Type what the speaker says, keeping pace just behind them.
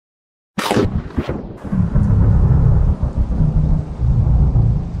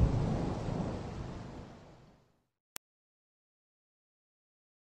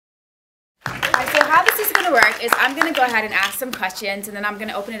is I'm going to go ahead and ask some questions, and then I'm going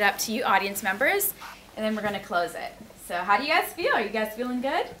to open it up to you audience members, and then we're going to close it. So how do you guys feel? Are you guys feeling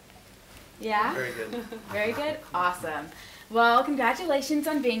good? Yeah? Very good. Very good? Awesome. Well, congratulations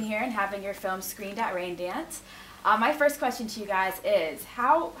on being here and having your film screened at Raindance. My first question to you guys is,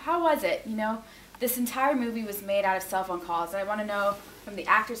 how was it? You know, this entire movie was made out of cell phone calls, and I want to know from the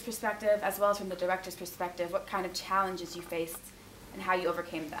actor's perspective as well as from the director's perspective what kind of challenges you faced and how you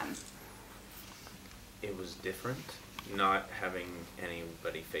overcame them. It was different, not having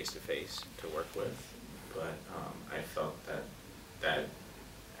anybody face-to-face to work with, but I felt that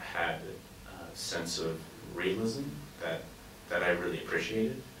had a sense of realism that I really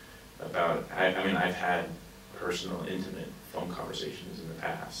appreciated. I mean, I've had personal, intimate phone conversations in the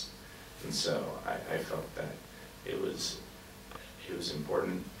past, and so I felt that it was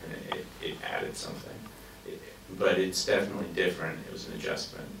important, and it added something. But it's definitely different. It was an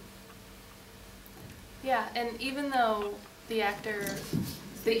adjustment. Yeah, and even though the actor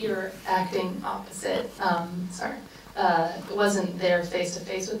that you're acting opposite, wasn't there face to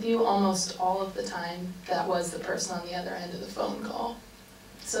face with you, almost all of the time that was the person on the other end of the phone call.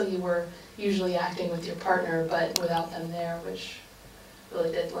 So you were usually acting with your partner, but without them there, which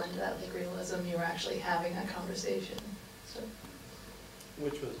really did lend to that like realism. You were actually having that conversation. So.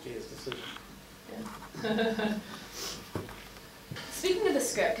 Which was Jay's decision. Yeah. Speaking of the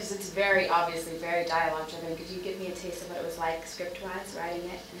script, because it's obviously very dialogue driven, could you give me a taste of what it was like script-wise, writing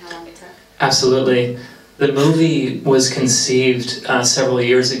it, and how long it took? Absolutely. The movie was conceived several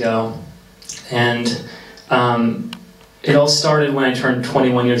years ago, and it all started when I turned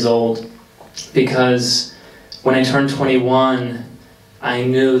 21 years old, because when I turned 21, I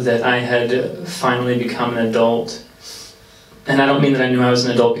knew that I had finally become an adult. And I don't mean that I knew I was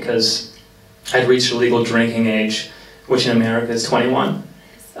an adult because I'd reached a legal drinking age, which in America is 21,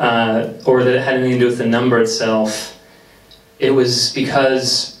 or that it had anything to do with the number itself. It was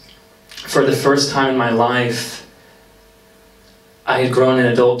because, for the first time in my life, I had grown an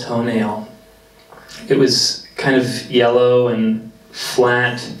adult toenail. It was kind of yellow and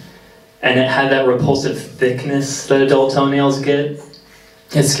flat, and it had that repulsive thickness that adult toenails get.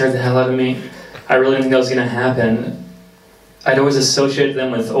 It scared the hell out of me. I really didn't think that was going to happen. I'd always associated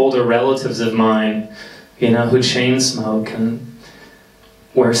them with older relatives of mine, you know, who chain smoke and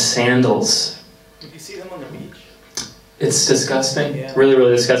wear sandals. Did you see them on the beach? It's disgusting. Yeah. Really,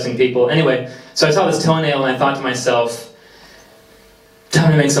 really disgusting people. Anyway, so I saw this toenail and I thought to myself,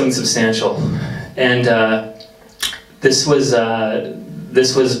 time to make something substantial. And this was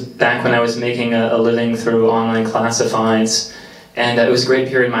back when I was making a living through online classifieds, and it was a great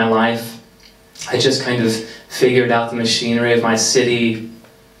period in my life. I just kind of figured out the machinery of my city.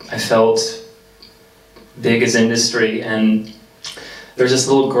 I felt big as industry, and there's this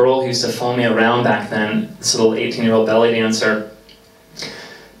little girl who used to follow me around back then, this little 18-year-old belly dancer.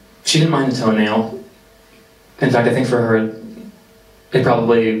 She didn't mind the toenail. In fact, I think for her, it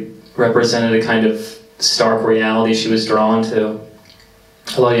probably represented a kind of stark reality she was drawn to.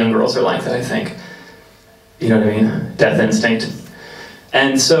 A lot of young girls are like that, I think. You know what I mean? Death instinct.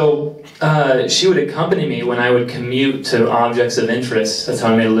 And so she would accompany me when I would commute to objects of interest. That's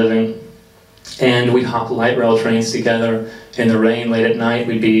how I made a living. And we'd hop light rail trains together in the rain late at night.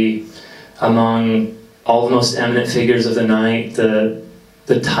 We'd be among all the most eminent figures of the night, the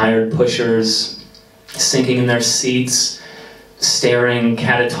tired pushers, sinking in their seats, staring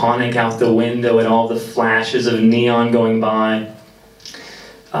catatonic out the window at all the flashes of neon going by.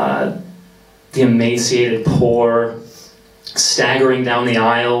 The emaciated poor, staggering down the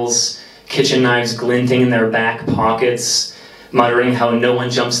aisles, kitchen knives glinting in their back pockets, muttering how no one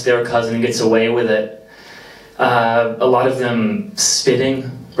jumps their cousin and gets away with it. A lot of them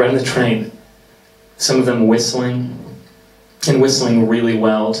spitting right on the train. Some of them whistling, and whistling really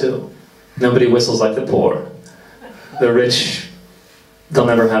well too. Nobody whistles like the poor. The rich, they'll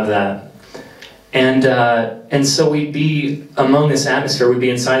never have that. And so we'd be among this atmosphere, we'd be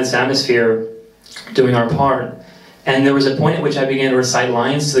inside this atmosphere doing our part. And there was a point at which I began to recite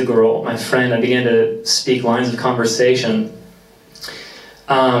lines to the girl, my friend. I began to speak lines of conversation.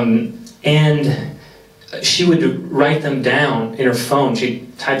 And she would write them down in her phone.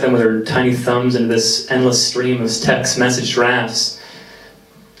 She'd type them with her tiny thumbs into this endless stream of text message drafts.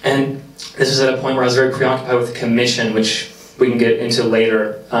 And this was at a point where I was very preoccupied with the commission, which we can get into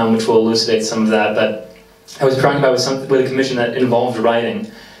later, which will elucidate some of that. But I was preoccupied with a commission that involved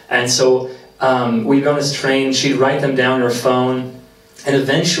writing. And so we'd go on this train, she'd write them down on her phone, and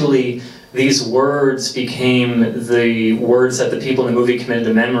eventually these words became the words that the people in the movie committed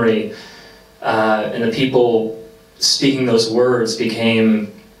to memory, and the people speaking those words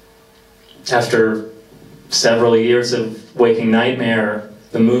became, after several years of waking nightmare,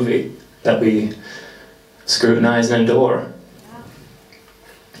 the movie that we scrutinize and adore.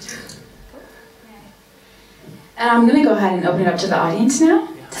 And I'm going to go ahead and open it up to the audience now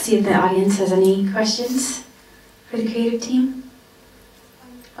to see if the audience has any questions for the creative team.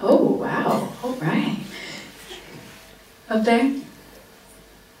 Oh, wow. All right. Up there?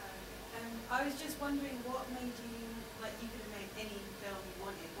 I was just wondering what made you, like you could have made any film you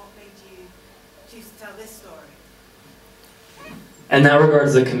wanted, what made you choose to tell this story? And that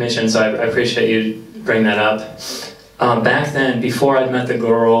regards the commission, so I appreciate you bring that up. Back then, before I'd met the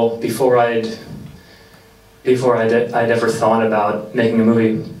girl, before I'd ever thought about making a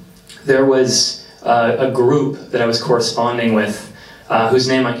movie, there was a group that I was corresponding with, whose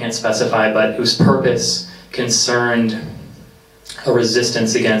name I can't specify, but whose purpose concerned a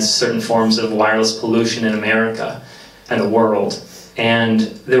resistance against certain forms of wireless pollution in America and the world. And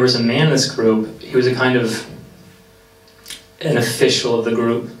there was a man in this group, he was a kind of an official of the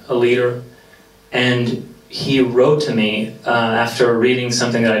group, a leader, and he wrote to me after reading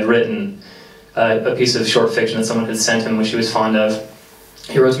something that I'd written, a piece of short fiction that someone had sent him, which he was fond of.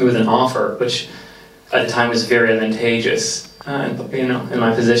 He wrote to me with an offer, which at the time was very advantageous, in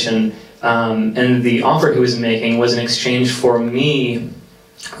my position. And the offer he was making was in exchange for me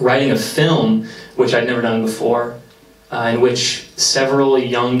writing a film, which I'd never done before, in which several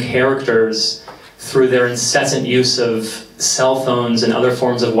young characters, through their incessant use of cell phones and other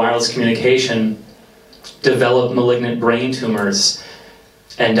forms of wireless communication, develop malignant brain tumors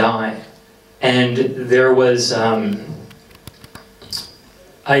and die. And there was, I'd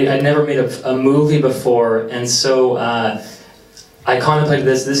never made a movie before, and so I contemplated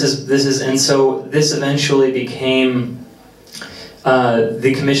and so this eventually became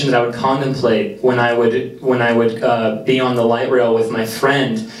the commission that I would contemplate when I would be on the light rail with my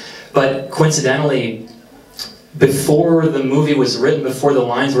friend. But coincidentally, before the movie was written, before the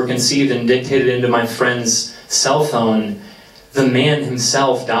lines were conceived and dictated into my friend's cell phone, the man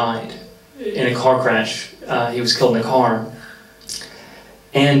himself died in a car crash. He was killed in a car.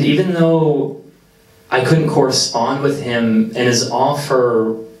 And even though I couldn't correspond with him and his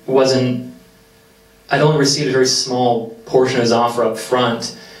offer wasn't, I'd only received a very small portion of his offer up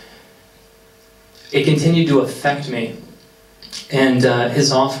front, it continued to affect me. And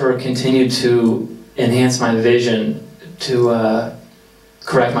his offer continued to enhance my vision, to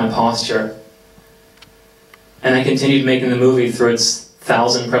correct my posture. And I continued making the movie through its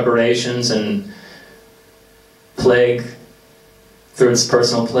 1,000 preparations and plague, through its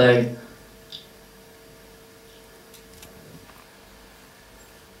personal plague.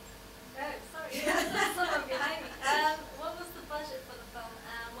 What was the budget for the film,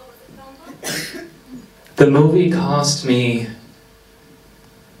 and what was it filmed on? The movie cost me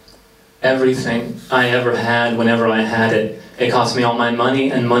everything I ever had whenever I had it. It cost me all my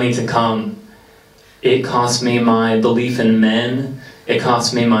money and money to come. It cost me my belief in men. It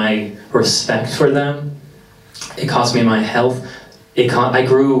cost me my respect for them. It cost me my health. I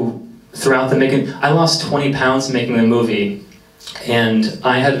grew throughout the making. I lost 20 pounds making the movie, and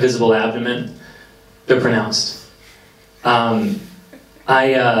I had visible abdomen. They're pronounced. I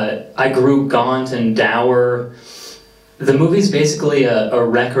grew gaunt and dour. The movie's basically a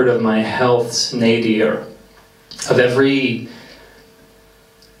record of my health's nadir,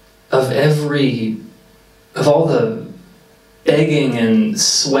 of all the begging and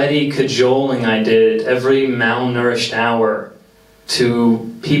sweaty cajoling I did every malnourished hour to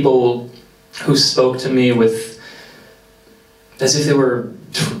people who spoke to me with, as if they were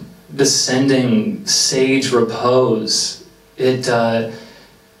descending sage repose. It's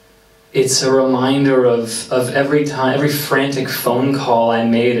a reminder of every frantic phone call I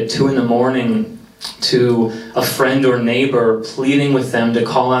made at 2 in the morning to a friend or neighbor, pleading with them to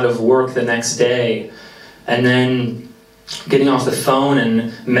call out of work the next day, and then getting off the phone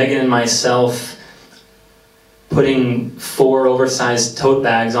and Megan and myself putting 4 oversized tote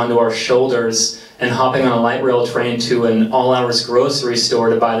bags onto our shoulders and hopping on a light rail train to an all-hours grocery store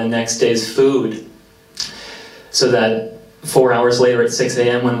to buy the next day's food, so that 4 hours later at 6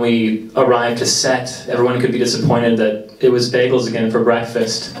 a.m. when we arrived to set, everyone could be disappointed that it was bagels again for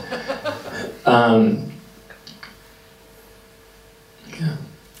breakfast. Yeah.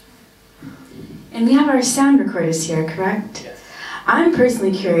 And we have our sound recorders here, correct? Yes. I'm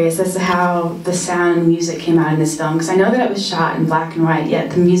personally curious as to how the sound and music came out in this film, because I know that it was shot in black and white,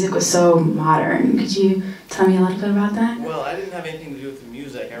 yet the music was so modern. Could you tell me a little bit about that? Well, I didn't have anything to do with the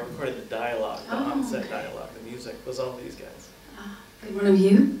music. I recorded the dialogue, the on-set dialogue. The music was all these guys. Could one of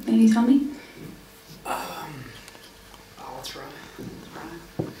you maybe tell me? Oh, let's try.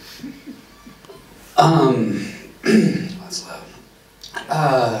 That's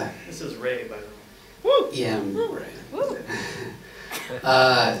loud. This is Ray, by the way. Woo! Yeah, I'm Ray. Woo.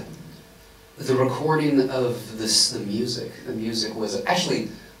 The recording of the music was actually,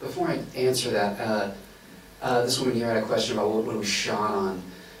 before I answer that, this woman here had a question about what we shot on.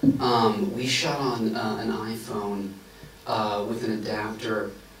 We shot on an iPhone with an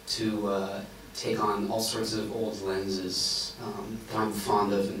adapter to take on all sorts of old lenses that I'm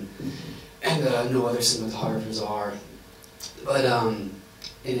fond of, and no other cinematographers are. But in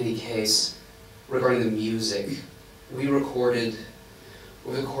any case, regarding the music, we recorded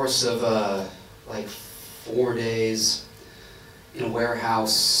over the course of like 4 days in a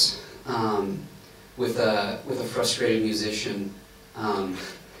warehouse with a frustrated musician, and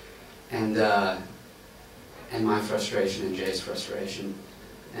my frustration and Jay's frustration,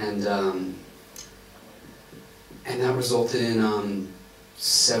 and that resulted in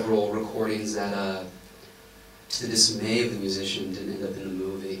several recordings that, to the dismay of the musician, didn't end up in the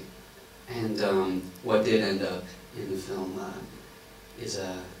movie. And what did end up in the film is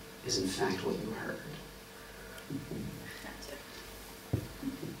in fact what you heard.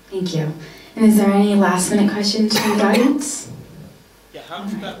 Thank you. And is there any last-minute questions from the audience? Yeah, how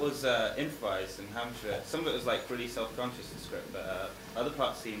much of that was improvised, and how much of it, some of it was like really self-conscious in the script, but other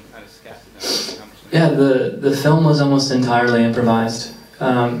parts seemed kind of scattered. How much Yeah, the film was almost entirely improvised.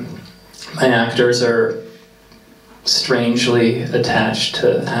 My actors are strangely attached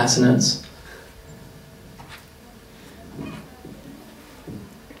to assonance.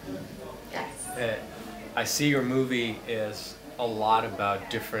 I see your movie is a lot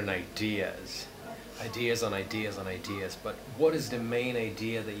about different ideas. Ideas on ideas on ideas, but what is the main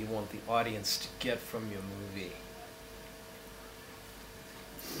idea that you want the audience to get from your movie?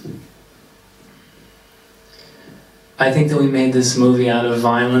 I think that we made this movie out of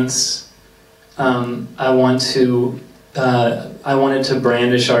violence. I wanted to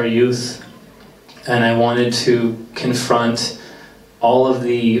brandish our youth, and I wanted to confront all of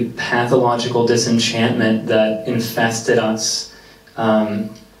the pathological disenchantment that infested us.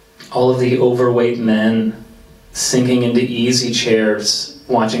 All of the overweight men sinking into easy chairs,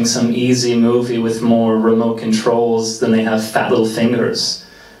 watching some easy movie with more remote controls than they have fat little fingers.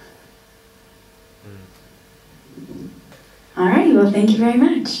 All right, well, thank you very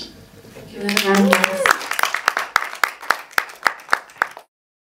much. Thank you.